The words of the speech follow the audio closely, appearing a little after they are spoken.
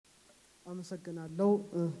አመሰግናለሁ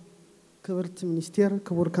ክብርት ሚኒስቴር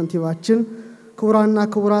ክቡር ከንቲባችን ክቡራና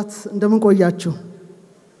ክቡራት እንደምን ቆያችሁ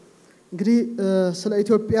እንግዲህ ስለ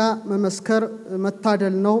ኢትዮጵያ መመስከር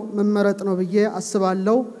መታደል ነው መመረጥ ነው ብዬ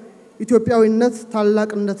አስባለሁ ኢትዮጵያዊነት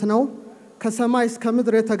ታላቅነት ነው ከሰማይ እስከ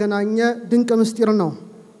ምድር የተገናኘ ድንቅ ምስጢር ነው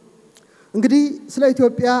እንግዲህ ስለ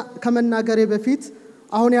ኢትዮጵያ ከመናገሬ በፊት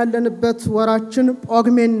አሁን ያለንበት ወራችን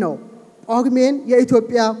ጳጉሜን ነው ጳጉሜን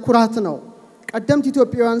የኢትዮጵያ ኩራት ነው ቀደምት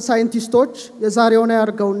ኢትዮጵያውያን ሳይንቲስቶች የዛሬውን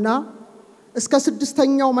ያርገውና እስከ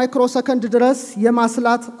 6ኛው ማይክሮ ሰከንድ ድረስ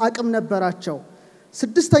የማስላት አቅም ነበራቸው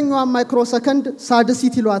 6ኛው ማይክሮ ሰከንድ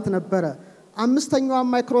ሳድሲት ይሏት ነበር 5ኛው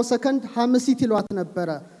ማይክሮ ሰከንድ ሐምሲት ይሏት ነበር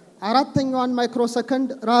 4ኛው ማይክሮ ሰከንድ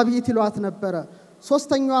ራቢት ይሏት ነበር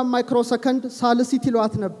 3ኛው ማይክሮ ሰከንድ ሳልሲት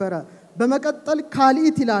ይሏት ነበር በመቀጠል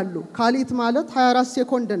ካሊት ይላሉ ካሊት ማለት 24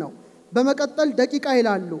 ሴኮንድ ነው በመቀጠል ደቂቃ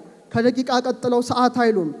ይላሉ ከደቂቃ ቀጥለው ሰዓት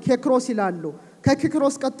አይሉም ኬክሮስ ይላሉ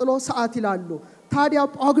ከኬክሮስ ቀጥለው ሰዓት ይላሉ ታዲያ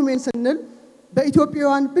ጳጉሜን ስንል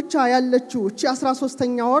በኢትዮጵያውያን ብቻ ያለችው እቺ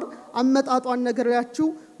 13ኛ ወር አመጣጧን ነገርያችሁ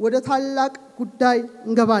ወደ ታላቅ ጉዳይ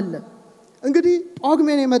እንገባለን እንግዲህ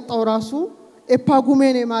ጳጉሜን የመጣው ራሱ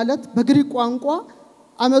ኤፓጉሜን ማለት በግሪክ ቋንቋ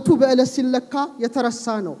አመቱ በእለት ሲለካ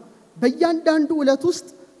የተረሳ ነው በእያንዳንዱ ዕለት ውስጥ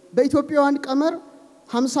በኢትዮጵያውያን ቀመር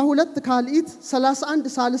 52 ካሊት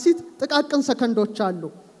 31 ሳልሲት ጥቃቅን ሰከንዶች አሉ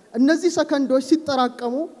እነዚህ ሰከንዶች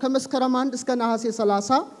ሲጠራቀሙ ከመስከረም 1 እስከ ነሐሴ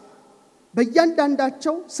 30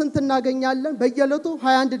 በእያንዳንዳቸው ስንት እናገኛለን በየለቱ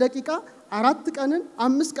 21 ደቂቃ 4 ቀንን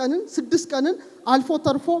 5 ቀንን 6 ቀንን አልፎ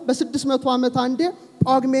ተርፎ በ600 ዓመት አንዴ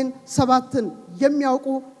ጳጉሜን 7ን የሚያውቁ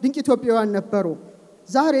ድንቅ ኢትዮጵያውያን ነበሩ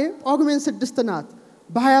ዛሬ ጳጉሜን 6 ናት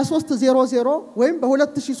በ2300 ወይም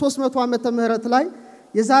በ2300 ዓመተ ምህረት ላይ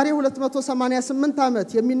የዛሬ 288 ዓመት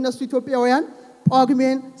የሚነሱ ኢትዮጵያውያን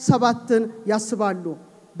ጳጉሜን 7ን ያስባሉ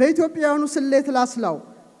በኢትዮጵያውያኑ ስሌት ላስላው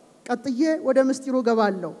ቀጥዬ ወደ ምስጢሩ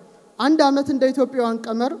ገባለሁ አንድ ዓመት እንደ ኢትዮጵያውያን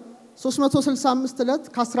ቀመር 365 ዕለት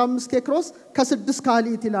ከ15 ኬክሮስ ከ6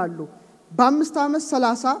 ካሊት ይላሉ በ5 ዓመት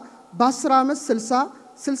 30 በ10 ዓመት 60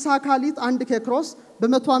 60 ካሊት 1 ኬክሮስ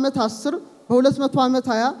በ100 ዓመት 10 በ200 ዓመት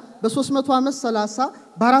 20 በ300 ዓመት 30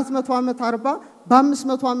 በ400 ዓመት 40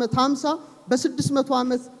 በ500 ዓመት 50 በ600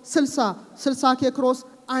 ዓመት 60 60 ኬክሮስ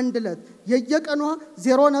አንድ ዕለት የየቀኗ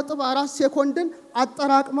 0.4 ሴኮንድን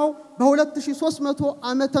አጠራቅመው በ2300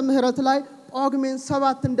 ዓመተ ምህረት ላይ ጳጉሜን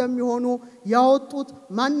 7 እንደሚሆኑ ያወጡት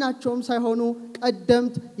ማናቸውም ሳይሆኑ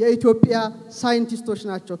ቀደምት የኢትዮጵያ ሳይንቲስቶች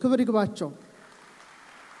ናቸው ክብር ይግባቸው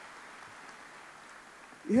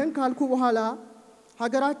ይሄን ካልኩ በኋላ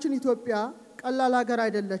ሀገራችን ኢትዮጵያ ቀላል ሀገር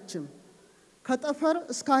አይደለችም ከጠፈር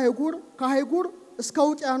እስከ አይጉር ከአይጉር እስከ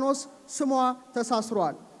ውቅያኖስ ስሟ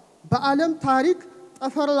ተሳስሯል በዓለም ታሪክ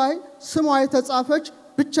ጠፈር ላይ ስሟ የተጻፈች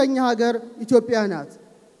ብቸኛ ሀገር ኢትዮጵያ ናት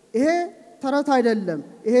ይሄ ተረት አይደለም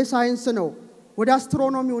ይሄ ሳይንስ ነው ወደ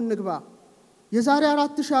አስትሮኖሚው እንግባ የዛሬ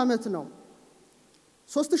 4000 ዓመት ነው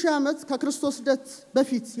 3000 ዓመት ከክርስቶስ ልደት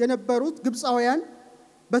በፊት የነበሩት ግብፃውያን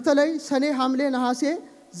በተለይ ሰኔ ሐምሌ ነሐሴ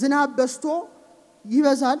ዝናብ በስቶ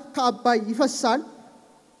ይበዛል ከአባይ ይፈሳል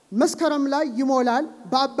መስከረም ላይ ይሞላል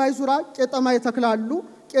በአባይ ዙራ ቄጠማ ይተክላሉ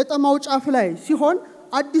ቄጠማው ጫፍ ላይ ሲሆን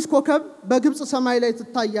አዲስ ኮከብ በግብጽ ሰማይ ላይ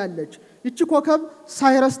ትታያለች እቺ ኮከብ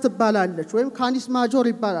ሳይረስ ትባላለች ወይም ካኒስ ማጆር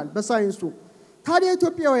ይባላል በሳይንሱ ታዲያ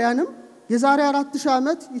ኢትዮጵያውያንም የዛሬ 4000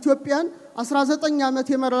 ዓመት ኢትዮጵያን 19 ዓመት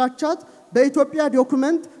የመራቻት በኢትዮጵያ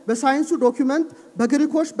ዶክመንት በሳይንሱ ዶክመንት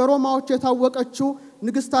በግሪኮች በሮማዎች የታወቀችው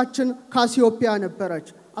ንግስታችን ካሲዮፒያ ነበረች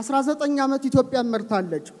 19 ዓመት ኢትዮጵያን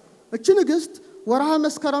መርታለች እቺ ንግስት ወርሃ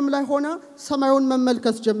መስከረም ላይ ሆና ሰማዩን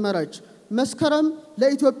መመልከት ጀመረች መስከረም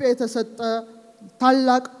ለኢትዮጵያ የተሰጠ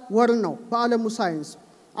ታላቅ ወር ነው በዓለሙ ሳይንስ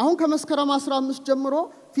አሁን ከመስከረም 15 ጀምሮ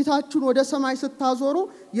ፊታችሁን ወደ ሰማይ ስታዞሩ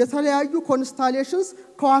የተለያዩ ኮንስታሌሽንስ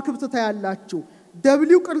ከዋክብት ታያላችሁ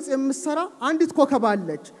ደብሊው ቅርጽ የምሰራ አንዲት ኮከብ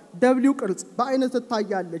አለች ደብሊው ቅርጽ በአይነት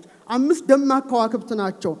ትታያለች 5 ደማቅ ከዋክብት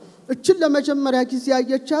ናቸው እቺን ለመጀመሪያ ጊዜ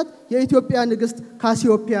ያየቻት የኢትዮጵያ ንግስት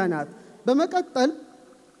ካሲዮፒያ ናት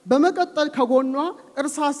በመቀጠል ከጎኗ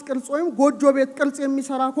እርሳስ ቅርጽ ወይም ጎጆ ቤት ቅርጽ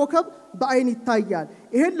የሚሰራ ኮከብ በአይን ይታያል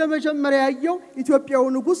ይሄን ለመጀመሪያ ያየው ኢትዮጵያው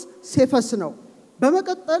ንጉስ ሴፈስ ነው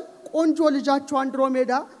በመቀጠል ቆንጆ ልጃቸው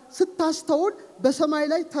አንድሮሜዳ ስታስተውል በሰማይ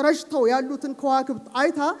ላይ ተረጅተው ያሉትን ከዋክብት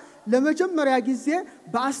አይታ ለመጀመሪያ ጊዜ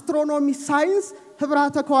በአስትሮኖሚ ሳይንስ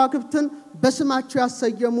ህብራተ ከዋክብትን በስማቸው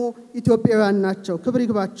ያሰየሙ ኢትዮጵያውያን ናቸው ክብር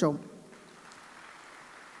ይግባቸው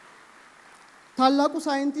ታላቁ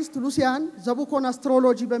ሳይንቲስት ሉሲያን ዘቡኮን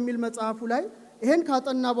አስትሮሎጂ በሚል መጽሐፉ ላይ ይሄን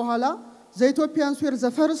ካጠና በኋላ the Ethiopians were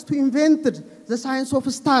the first to invented the science of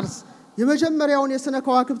stars የመጀመሪያውን የስነ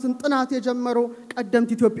ከዋክብትን ጥናት የጀመሩ ቀደምት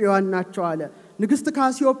ኢትዮጵያውያን ናቸው አለ ንግስት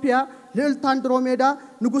ካሲዮፒያ ልዕልት አንድሮሜዳ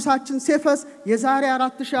ንጉሳችን ሴፈስ የዛሬ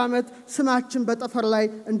 4000 ዓመት ስማችን በጠፈር ላይ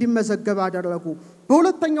እንዲመዘገብ አደረጉ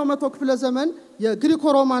በሁለተኛው መቶ ክፍለ ዘመን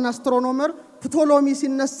የግሪኮ ሮማን አስትሮኖመር ፕቶሎሚ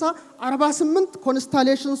ሲነሳ 48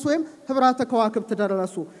 ኮንስታሌሽንስ ወይም ህብራተ ከዋክብት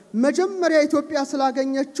ደረሱ መጀመሪያ ኢትዮጵያ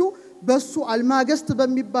ስላገኘችው በሱ አልማገስት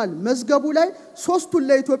በሚባል መዝገቡ ላይ ሶስቱን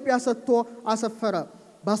ለኢትዮጵያ ሰጥቶ አሰፈረ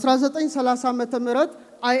በ1930 ዓመተ ምህረት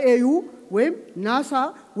አይኤዩ ወይም ናሳ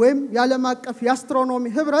ወይም የዓለም አቀፍ የአስትሮኖሚ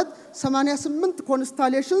ህብረት 88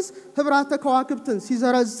 ኮንስታሌሽንስ ህብራተ ከዋክብትን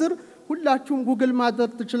ሲዘረዝር ሁላችሁም ጉግል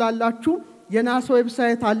ማድረግ ትችላላችሁ የናሳ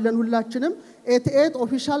ዌብሳይት አለን ሁላችንም 88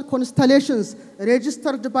 ኦፊሻል ኮንስታሌሽንስ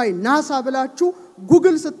ሬጂስተርድ ባይ ናሳ ብላችሁ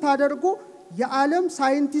ጉግል ስታደርጉ የዓለም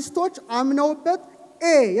ሳይንቲስቶች አምነውበት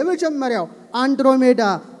የመጀመሪያው አንድሮሜዳ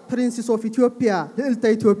ፕሪንሰስ ኦፍ ኢትዮጵያ ልዕልተ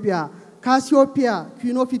ኢትዮጵያ ካሲዮፒያ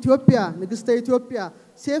ኩዊን ኦፍ ኢትዮጵያ ንግስተ ኢትዮጵያ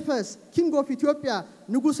ሴፈስ ኪንግ ኦፍ ኢትዮጵያ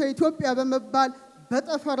ንጉሰ ኢትዮጵያ በመባል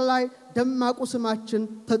በጠፈር ላይ ደማቁ ስማችን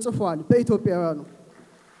ተጽፏል በኢትዮጵያውያኑ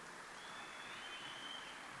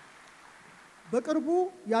በቅርቡ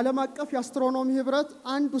የዓለም አቀፍ የአስትሮኖሚ ህብረት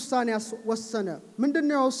አንድ ውሳኔ ወሰነ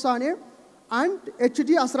ምንድነው ውሳኔ አንድ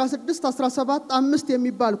ኤችዲ 1617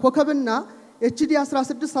 የሚባል ኮከብና ኤችዲ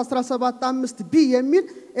 1617 ቢ የሚል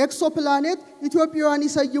ኤክሶፕላኔት ኢትዮጵያውያን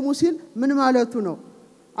ይሰይሙ ሲል ምን ማለቱ ነው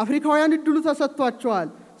አፍሪካውያን እድሉ ተሰጥቷቸዋል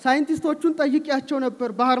ሳይንቲስቶቹን ጠይቂያቸው ነበር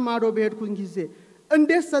ባህር ማዶ በሄድኩኝ ጊዜ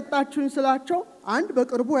እንዴት ሰጣችሁኝ ስላቸው አንድ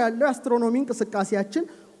በቅርቡ ያለው አስትሮኖሚ እንቅስቃሴያችን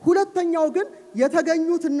ሁለተኛው ግን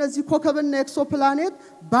የተገኙት እነዚህ ኮከብና ኤክሶፕላኔት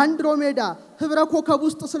ባንድሮሜዳ ህብረ ኮከብ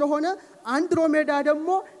ውስጥ ስለሆነ አንድሮሜዳ ደግሞ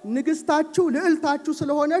ንግስታችሁ ልዕልታችሁ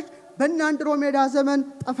ስለሆነች በእናንድሮሜዳ ዘመን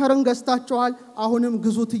ጠፈርን ገዝታቸዋል አሁንም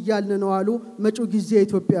ግዙት ይያልን ነው አሉ መጪው ጊዜ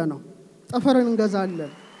ኢትዮጵያ ነው ጠፈርን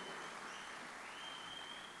እንገዛለን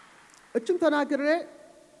እችን ተናግሬ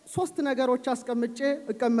ሶስት ነገሮች አስቀምጬ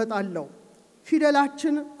እቀመጣለሁ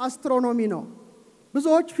ፊደላችን አስትሮኖሚ ነው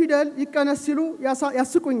ብዙዎች ፊደል ይቀነስ ሲሉ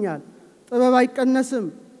ያስቁኛል ጥበብ አይቀነስም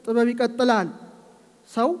ጥበብ ይቀጥላል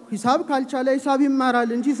ሰው ሂሳብ ካልቻለ ሂሳብ ይማራል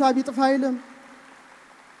እንጂ ሂሳብ ይጥፋ አይልም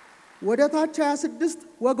ወደ ታች 26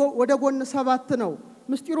 ወደ ጎን 7 ነው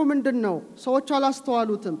ምስጢሩ ምንድነው ሰዎች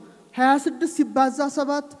አላስተዋሉትም 26 ሲባዛ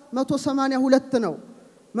 7 182 ነው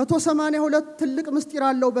 182 ትልቅ ምስጢር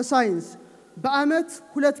አለው በሳይንስ በአመት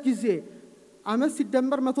ሁለት ጊዜ አመት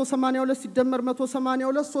ሲደመር 182 ሲደመር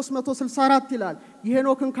 182 364 ይላል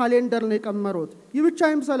የሄኖክን ካሌንደር ነው የቀመሩት ይብቻ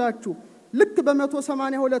ይምሰላችሁ ልክ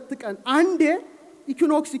በ182 ቀን አንዴ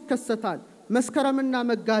ኢኩኖክስ ይከሰታል መስከረምና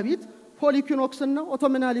መጋቢት ፖሊኩኖክስና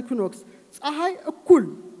ኦቶሚናል ኢኩኖክስ ፀሐይ እኩል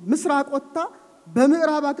ምስራቅ ወጣ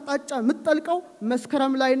በምዕራብ አቅጣጫ ምትጠልቀው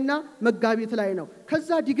መስከረም ላይና መጋቢት ላይ ነው ከዛ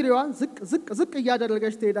ዲግሪዋን ዝቅ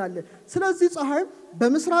እያደረገች ትሄዳለች ስለዚህ ፀሐይ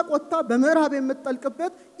በምስራቅ ወጣ በምዕራብ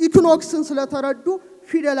የምትጠልቅበት ኢኩኖክስን ስለተረዱ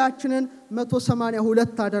ፊደላችንን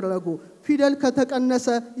 182 አደረጉ ፊደል ከተቀነሰ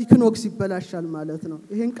ኢኩኖክስ ይበላሻል ማለት ነው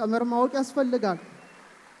ይሄን ቀመር ማወቅ ያስፈልጋል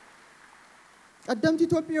ቀደምት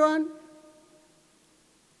ኢትዮጵያውያን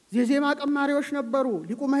የዜማ ቀማሪዎች ነበሩ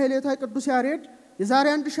ሊቁ ማህሌታይ ቅዱስ ያሬድ የዛሬ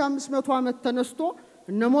 1500 ዓመት ተነስቶ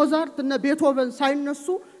እነ ሞዛርት እነ ቤቶቨን ሳይነሱ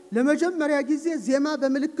ለመጀመሪያ ጊዜ ዜማ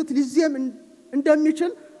በመልእክት ሊዜም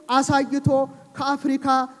እንደሚችል አሳይቶ ከአፍሪካ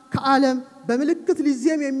ከዓለም በመልእክት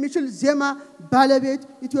ሊዜም የሚችል ዜማ ባለቤት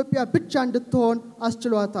ኢትዮጵያ ብቻ እንድትሆን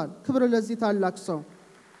አስችሏታል ክብር ለዚህ ታላቅ ሰው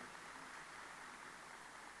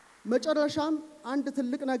መጨረሻም አንድ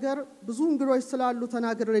ትልቅ ነገር ብዙ እንግዶች ስላሉ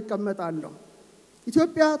ተናግሬ ይቀመጣለሁ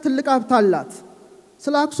ኢትዮጵያ ትልቅ ሀብት አላት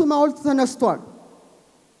ስለ አክሱም ሐውልት ተነስቷል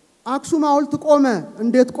አክሱም ሐውልት ቆመ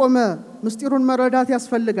እንዴት ቆመ ምስጢሩን መረዳት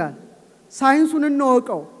ያስፈልጋል ሳይንሱን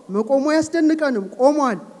እንወቀው መቆሙ ያስደንቀንም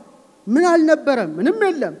ቆሟል ምን አልነበረም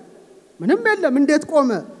ምንም የለም እንዴት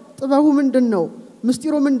ቆመ ጥበቡ ምንድነው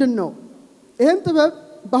ምስጢሩ ምንድነው ይሄን ጥበብ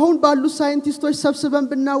ባሁን ባሉ ሳይንቲስቶች ሰብስበን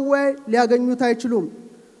ብናወያይ ሊያገኙት አይችሉም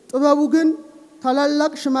ጥበቡ ግን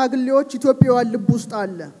ታላላቅ ሽማግሌዎች ኢትዮጵያውያን ልብ ውስጥ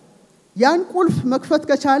አለ ያን ቁልፍ መክፈት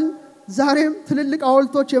ከቻል ዛሬም ትልልቅ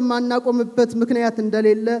ሐውልቶች የማናቆምበት ምክንያት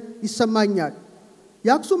እንደሌለ ይሰማኛል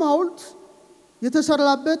ያክሱም ሐውልት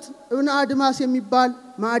የተሰራበት እብነ አድማስ የሚባል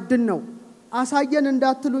ማዕድን ነው አሳየን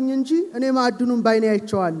እንዳትሉኝ እንጂ እኔ ማዕድኑን ባይኔ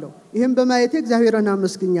አይቼዋለሁ ይሄን በማየቴ እግዚአብሔርን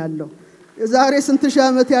አመስግኛለሁ ዛሬ ስንት ሺህ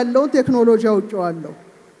ዓመት ያለው ቴክኖሎጂ አውቀዋለሁ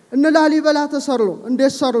እነ ላሊበላ ተሰሩ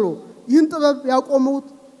እንዴት ሰሩ ይህን ጥበብ ያቆሙት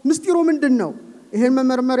ምስጢሩ ምንድነው ይሄን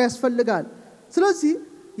መመርመር ያስፈልጋል ስለዚህ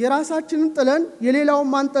የራሳችንን ጥለን የሌላውን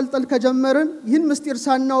ማንጠልጠል ከጀመርን ይህን ምስጢር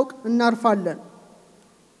ሳናውቅ እናርፋለን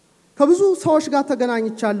ከብዙ ሰዎች ጋር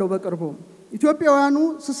ተገናኝቻለሁ በቅርቡ ኢትዮጵያውያኑ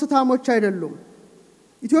ስስታሞች አይደሉም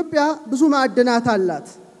ኢትዮጵያ ብዙ ማዕድናት አላት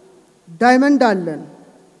ዳይመንድ አለን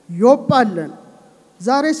ዮብ አለን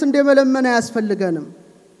ዛሬስ እንደ መለመና ያስፈልገንም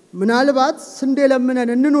ምናልባት ስንዴ ለምነን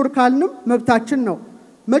እንኑር ካልንም መብታችን ነው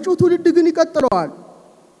መጪው ትውልድ ግን ይቀጥለዋል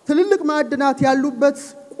ትልልቅ ማዕድናት ያሉበት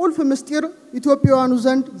ቁልፍ ምስጢር ኢትዮጵያውያኑ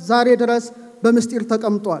ዘንድ ዛሬ ድረስ በምስጢር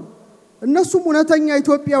ተቀምጧል እነሱም እውነተኛ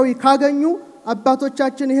ኢትዮጵያዊ ካገኙ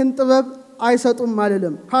አባቶቻችን ይህን ጥበብ አይሰጡም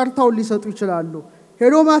ማለለም ካርታውን ሊሰጡ ይችላሉ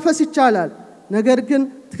ሄዶ ማፈስ ይቻላል ነገር ግን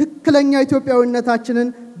ትክክለኛ ኢትዮጵያዊነታችንን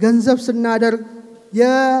ገንዘብ ስናደርግ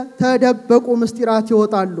የተደበቁ ምስጢራት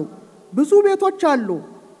ይወጣሉ ብዙ ቤቶች አሉ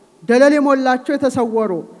ደለል የሞላቸው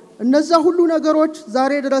የተሰወሩ እነዛ ሁሉ ነገሮች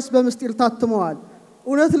ዛሬ ድረስ በምስጢር ታትመዋል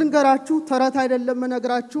እውነት ልንገራችሁ ተረት አይደለም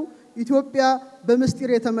ነግራችሁ ኢትዮጵያ በምስጢር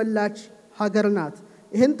የተመላች ሀገር ናት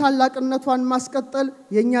ይሄን ታላቅነቷን ማስቀጠል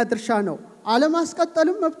የኛ ድርሻ ነው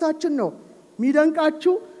አለማስቀጠልም መብታችን ነው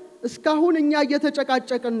ሚደንቃችሁ እስካሁን እኛ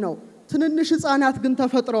እየተጨቃጨቅን ነው ትንንሽ ህፃናት ግን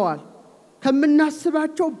ተፈጥረዋል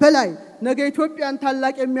ከምናስባቸው በላይ ነገ ኢትዮጵያን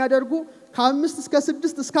ታላቅ የሚያደርጉ ከ5 እስከ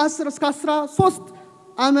 6 እስከ 10 እስከ 13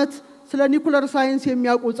 አመት ስለ ኒኩለር ሳይንስ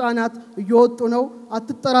የሚያውቁ ህፃናት እየወጡ ነው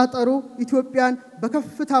አትጠራጠሩ ኢትዮጵያን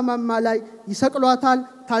በከፍታ ማማ ላይ ይሰቅሏታል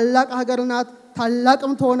ታላቅ ሀገር ናት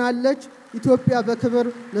ታላቅም ትሆናለች ኢትዮጵያ በክብር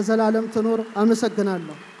ለዘላለም ትኖር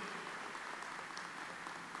አመሰግናለሁ